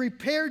is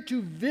prepared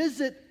to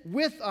visit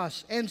with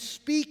us and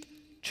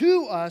speak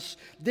to us,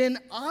 then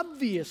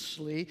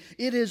obviously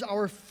it is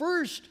our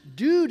first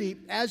duty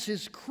as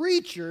his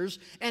creatures,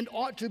 and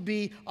ought to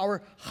be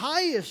our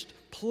highest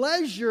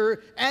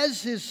pleasure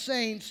as his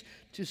saints,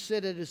 to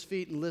sit at his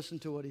feet and listen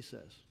to what he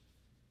says.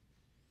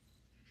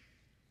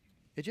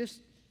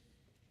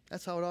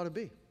 That's how it ought to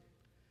be.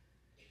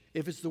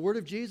 If it's the word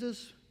of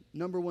Jesus,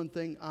 number one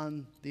thing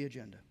on the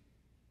agenda.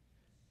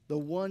 The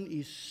one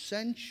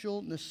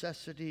essential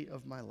necessity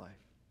of my life.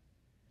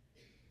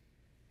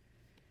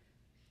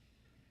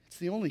 It's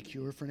the only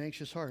cure for an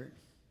anxious heart.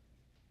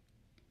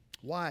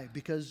 Why?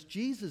 Because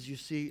Jesus, you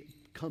see,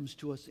 comes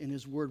to us in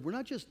his word. We're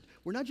not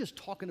just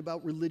talking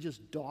about religious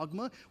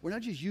dogma. We're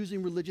not just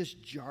using religious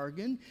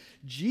jargon.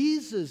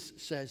 Jesus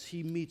says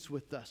he meets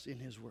with us in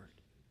his word.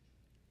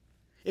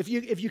 If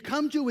you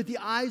come to it with the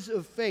eyes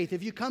of faith,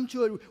 if you come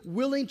to it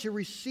willing to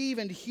receive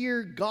and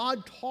hear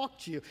God talk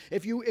to you,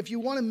 if you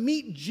want to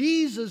meet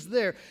Jesus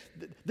there,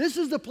 this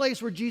is the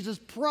place where Jesus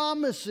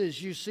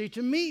promises, you see,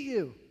 to meet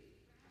you.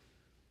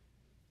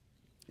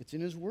 It's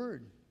in his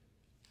word.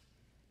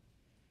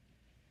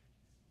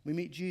 We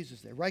meet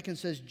Jesus there. Ryken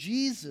says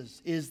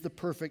Jesus is the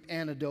perfect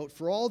antidote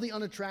for all the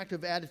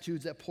unattractive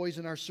attitudes that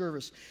poison our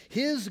service.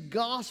 His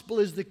gospel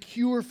is the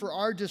cure for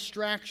our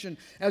distraction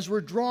as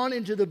we're drawn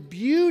into the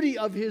beauty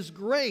of his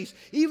grace.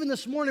 Even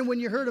this morning when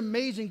you heard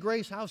Amazing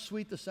Grace, how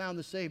sweet the sound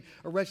to save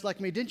a wretch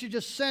like me. Didn't you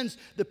just sense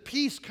the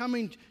peace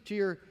coming to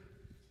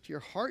your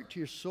heart, to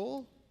your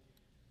soul?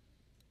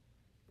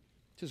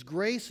 His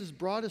grace has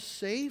brought us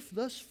safe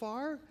thus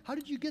far. How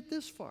did you get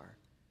this far?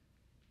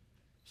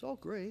 It's all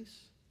grace.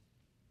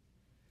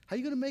 How are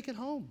you going to make it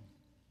home?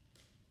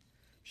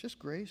 It's just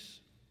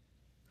grace.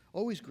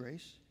 Always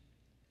grace.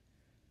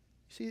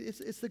 See,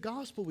 it's the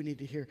gospel we need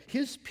to hear.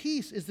 His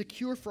peace is the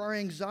cure for our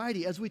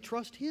anxiety as we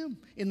trust him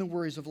in the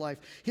worries of life.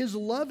 His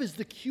love is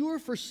the cure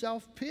for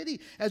self-pity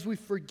as we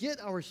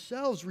forget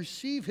ourselves,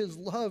 receive his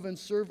love, and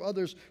serve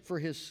others for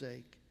his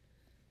sake.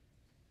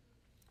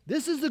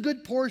 This is the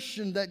good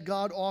portion that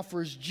God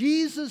offers.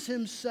 Jesus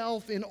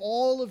himself in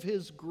all of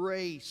his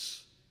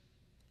grace.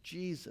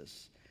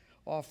 Jesus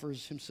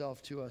offers himself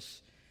to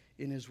us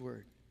in his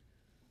word.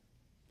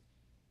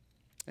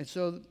 And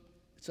so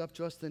it's up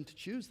to us then to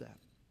choose that.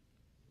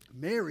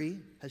 Mary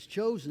has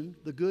chosen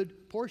the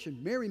good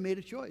portion. Mary made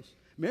a choice.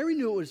 Mary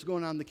knew what was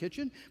going on in the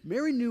kitchen.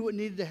 Mary knew what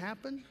needed to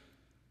happen.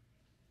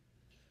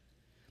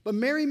 But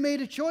Mary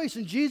made a choice,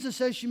 and Jesus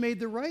says she made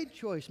the right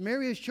choice.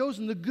 Mary has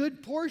chosen the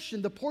good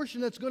portion, the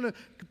portion that's going to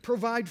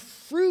provide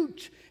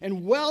fruit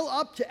and well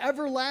up to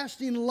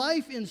everlasting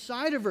life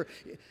inside of her.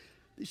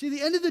 You see, at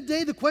the end of the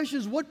day, the question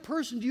is, what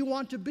person do you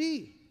want to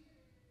be?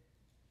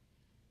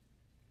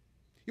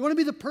 You want to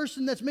be the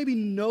person that's maybe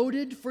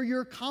noted for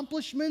your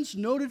accomplishments,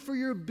 noted for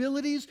your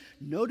abilities,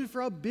 noted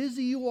for how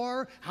busy you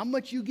are, how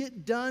much you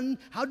get done,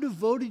 how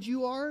devoted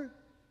you are?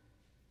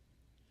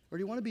 Or do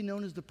you want to be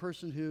known as the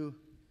person who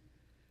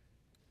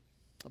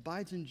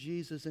abides in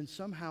Jesus, and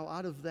somehow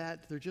out of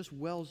that there just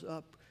wells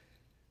up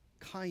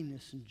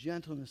kindness and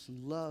gentleness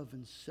and love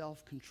and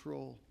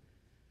self-control?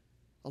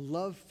 A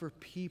love for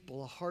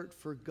people, a heart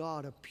for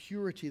God, a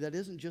purity that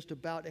isn't just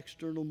about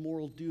external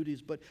moral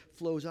duties, but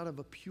flows out of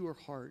a pure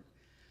heart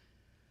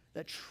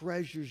that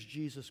treasures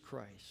Jesus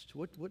Christ.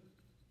 What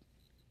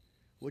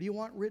do you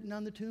want written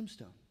on the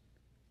tombstone?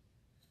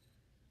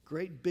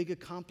 Great big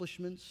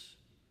accomplishments?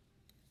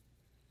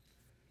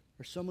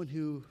 Or someone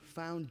who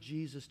found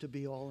Jesus to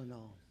be all in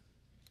all?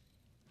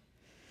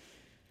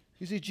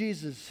 You see,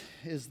 Jesus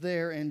is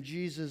there, and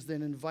Jesus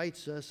then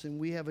invites us, and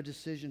we have a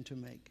decision to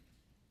make.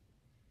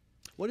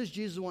 What does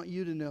Jesus want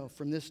you to know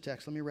from this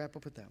text? Let me wrap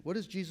up with that. What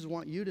does Jesus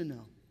want you to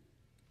know?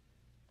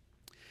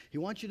 He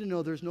wants you to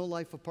know there's no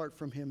life apart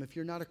from him. If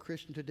you're not a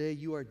Christian today,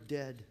 you are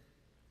dead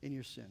in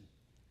your sin.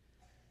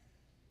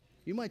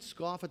 You might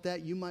scoff at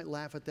that, you might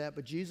laugh at that,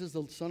 but Jesus,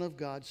 the Son of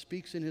God,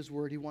 speaks in his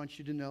word. He wants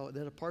you to know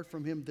that apart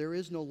from him, there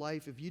is no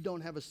life. If you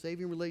don't have a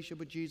saving relationship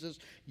with Jesus,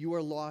 you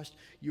are lost,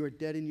 you are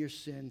dead in your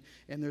sin,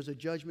 and there's a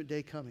judgment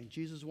day coming.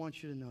 Jesus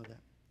wants you to know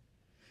that.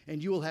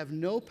 And you will have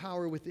no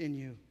power within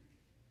you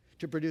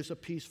to produce a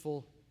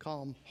peaceful,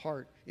 calm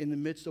heart in the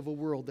midst of a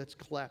world that's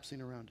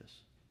collapsing around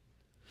us.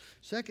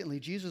 Secondly,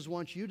 Jesus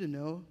wants you to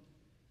know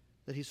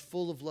that he's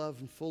full of love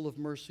and full of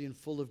mercy and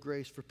full of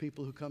grace for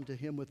people who come to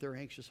him with their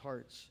anxious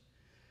hearts.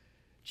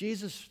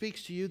 Jesus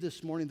speaks to you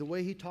this morning the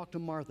way he talked to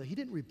Martha. He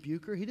didn't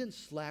rebuke her. He didn't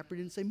slap her.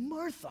 He didn't say,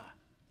 Martha.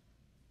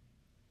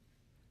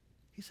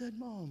 He said,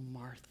 oh,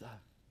 Martha.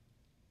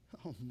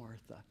 Oh,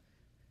 Martha.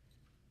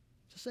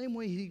 It's the same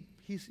way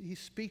he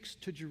speaks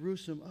to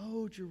Jerusalem.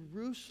 Oh,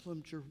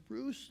 Jerusalem,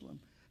 Jerusalem.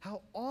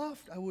 How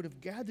oft I would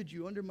have gathered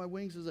you under my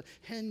wings as a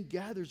hen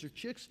gathers her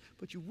chicks,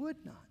 but you would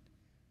not.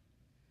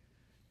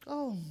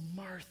 Oh,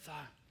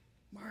 Martha,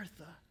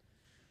 Martha.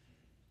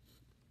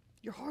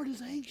 Your heart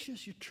is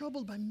anxious. You're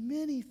troubled by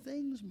many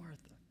things, Martha.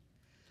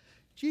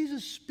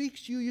 Jesus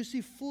speaks to you, you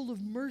see, full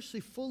of mercy,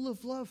 full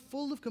of love,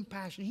 full of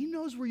compassion. He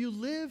knows where you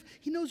live.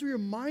 He knows where your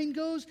mind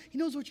goes. He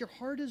knows what your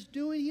heart is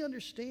doing. He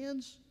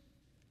understands.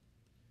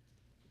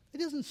 He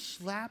doesn't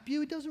slap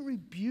you. He doesn't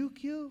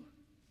rebuke you.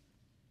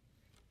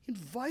 He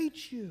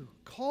invites you,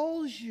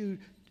 calls you.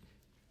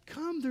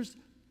 Come,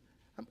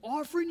 I'm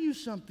offering you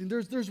something.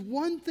 There's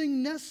one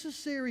thing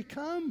necessary.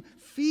 Come,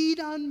 feed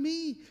on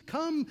me.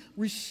 Come,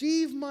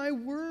 receive my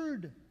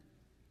word.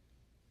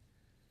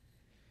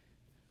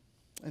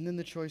 And then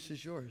the choice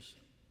is yours.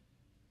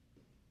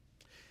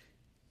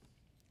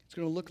 It's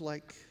going to look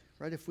like,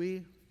 right, if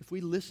we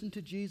listen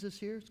to Jesus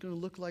here, it's going to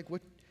look like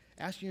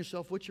asking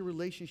yourself, what's your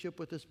relationship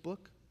with this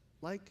book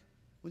like?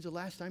 When's the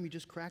last time you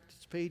just cracked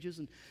its pages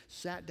and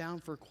sat down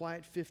for a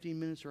quiet 15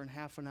 minutes or a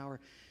half an hour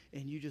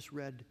and you just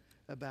read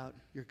about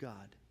your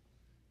God?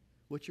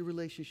 What's your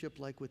relationship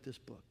like with this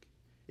book?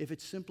 If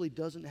it simply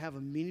doesn't have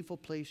a meaningful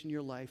place in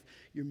your life,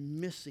 you're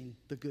missing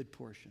the good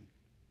portion.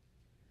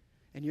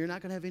 And you're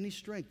not going to have any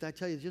strength. I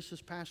tell you, just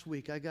this past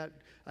week, I got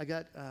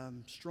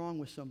strong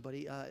with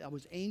somebody. I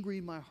was angry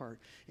in my heart,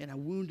 and I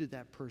wounded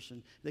that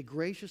person. They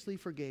graciously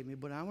forgave me,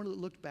 but I want to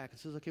look back and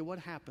say, okay, what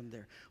happened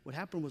there? What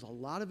happened was a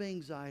lot of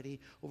anxiety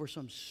over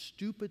some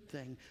stupid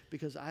thing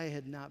because I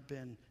had not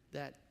been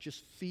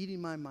just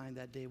feeding my mind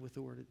that day with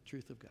the word of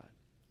truth of God.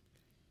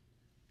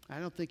 I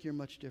don't think you're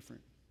much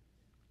different.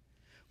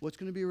 What's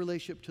going to be a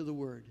relationship to the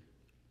word?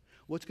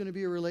 What's going to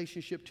be a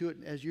relationship to it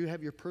as you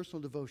have your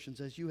personal devotions,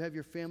 as you have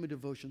your family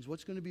devotions?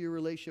 What's going to be your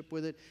relationship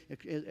with it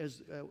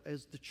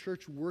as the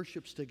church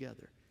worships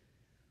together?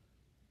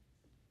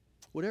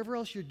 Whatever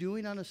else you're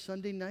doing on a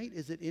Sunday night,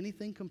 is it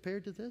anything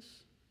compared to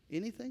this?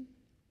 Anything?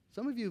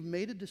 Some of you have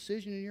made a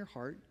decision in your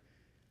heart.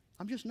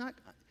 I'm just not.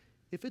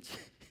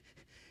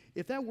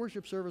 If that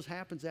worship service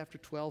happens after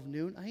 12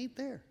 noon, I ain't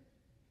there.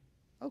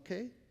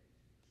 Okay.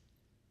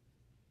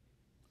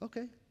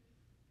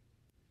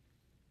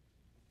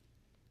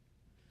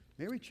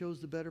 Mary chose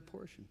the better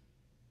portion.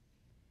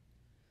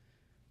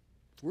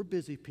 We're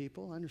busy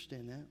people. I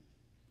understand that.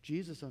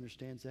 Jesus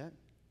understands that.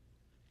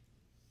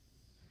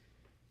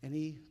 And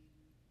he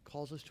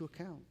calls us to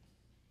account.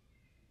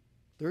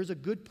 There is a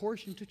good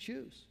portion to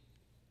choose.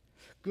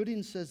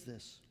 Gooding says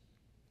this,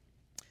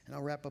 and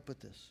I'll wrap up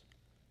with this.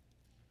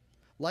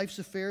 Life's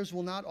affairs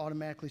will not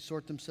automatically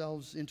sort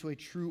themselves into a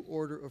true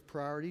order of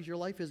priorities. Your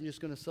life isn't just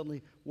going to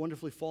suddenly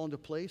wonderfully fall into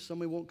place.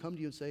 Somebody won't come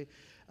to you and say,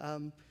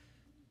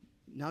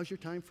 now's your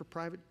time for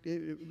private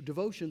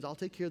devotions. I'll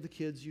take care of the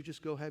kids. You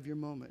just go have your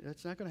moment.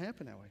 That's not going to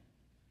happen that way.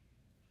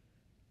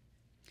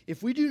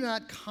 If we do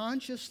not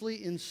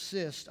consciously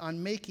insist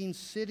on making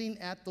sitting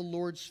at the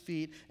Lord's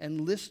feet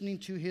and listening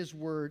to his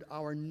word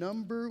our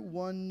number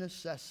one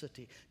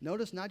necessity,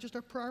 notice not just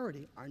our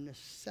priority, our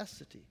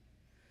necessity.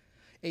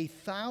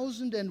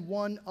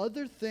 1,001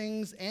 other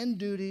things and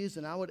duties,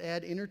 and I would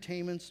add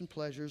entertainments and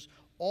pleasures,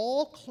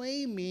 all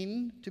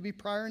claiming to be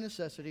prior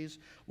necessities,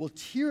 will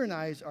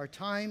tyrannize our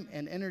time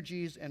and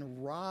energies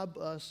and rob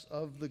us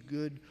of the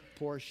good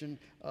portion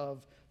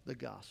of the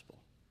gospel.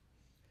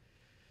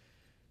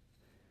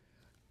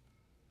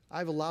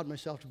 I've allowed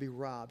myself to be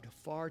robbed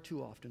far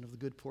too often of the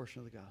good portion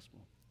of the gospel.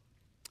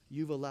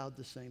 You've allowed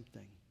the same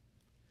thing.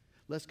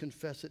 Let's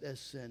confess it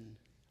as sin.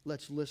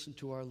 Let's listen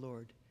to our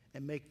Lord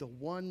and make the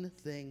one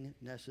thing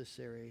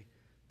necessary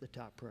the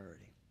top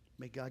priority.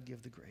 May God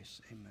give the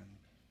grace. Amen.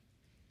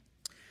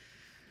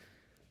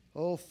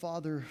 Oh,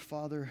 Father,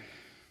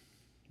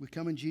 we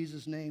come in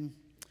Jesus' name,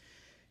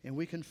 and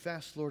we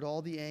confess, Lord,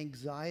 all the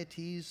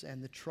anxieties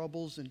and the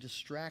troubles and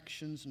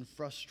distractions and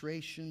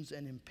frustrations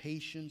and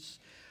impatience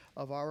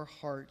of our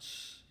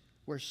hearts,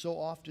 where so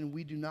often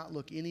we do not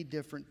look any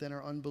different than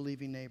our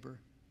unbelieving neighbor.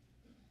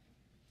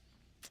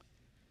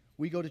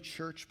 We go to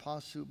church,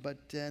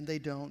 and they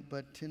don't,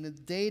 but in the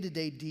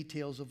day-to-day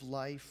details of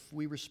life,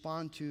 we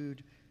respond to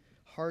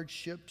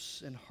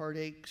hardships and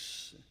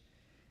heartaches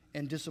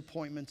and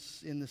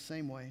disappointments in the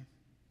same way.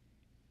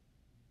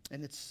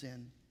 And it's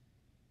sin.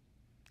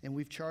 And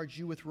we've charged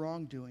you with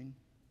wrongdoing,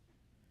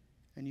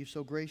 and you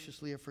so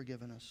graciously have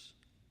forgiven us.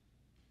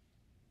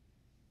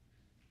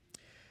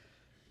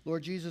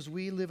 Lord Jesus,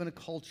 we live in a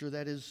culture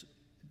that is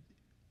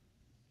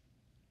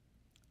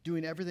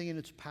doing everything in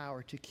its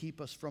power to keep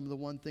us from the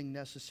one thing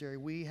necessary.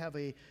 We have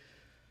an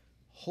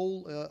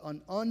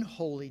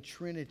unholy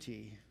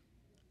trinity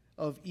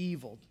of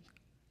evil,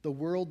 the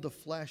world, the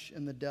flesh,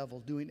 and the devil,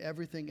 doing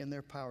everything in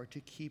their power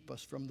to keep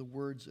us from the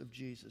words of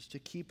Jesus, to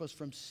keep us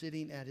from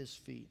sitting at his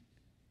feet,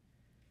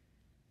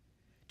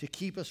 to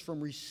keep us from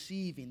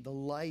receiving the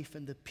life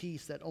and the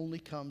peace that only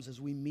comes as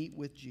we meet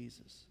with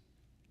Jesus.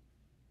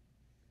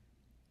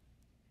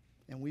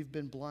 And we've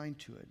been blind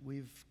to it.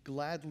 We've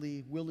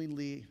gladly,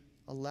 willingly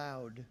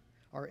allowed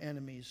our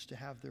enemies to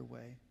have their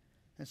way.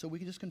 And so we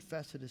can just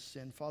confess it as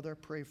sin. Father, I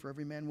pray for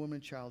every man, woman,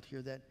 and child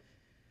here that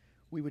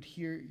we would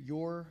hear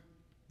your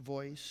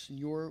voice and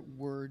your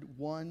word.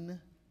 One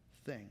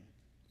thing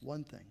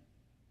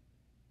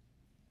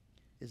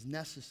is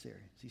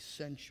necessary, it's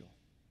essential,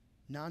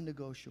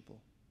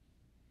 non-negotiable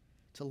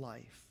to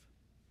life,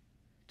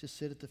 to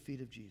sit at the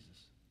feet of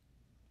Jesus.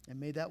 And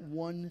may that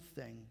one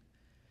thing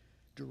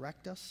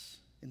direct us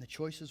in the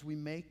choices we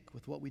make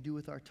with what we do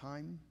with our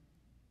time.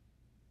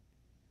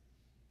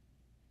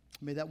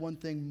 May that one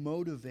thing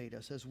motivate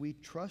us as we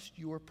trust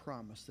your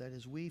promise, that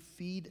as we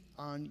feed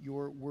on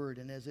your word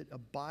and as it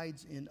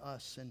abides in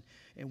us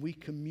and we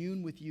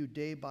commune with you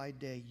day by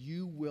day,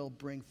 you will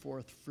bring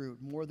forth fruit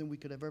more than we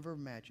could have ever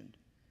imagined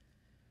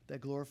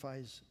that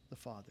glorifies the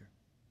Father.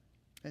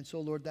 And so,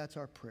 Lord, that's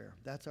our prayer.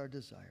 That's our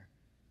desire.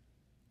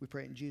 We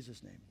pray in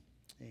Jesus' name.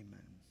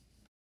 Amen.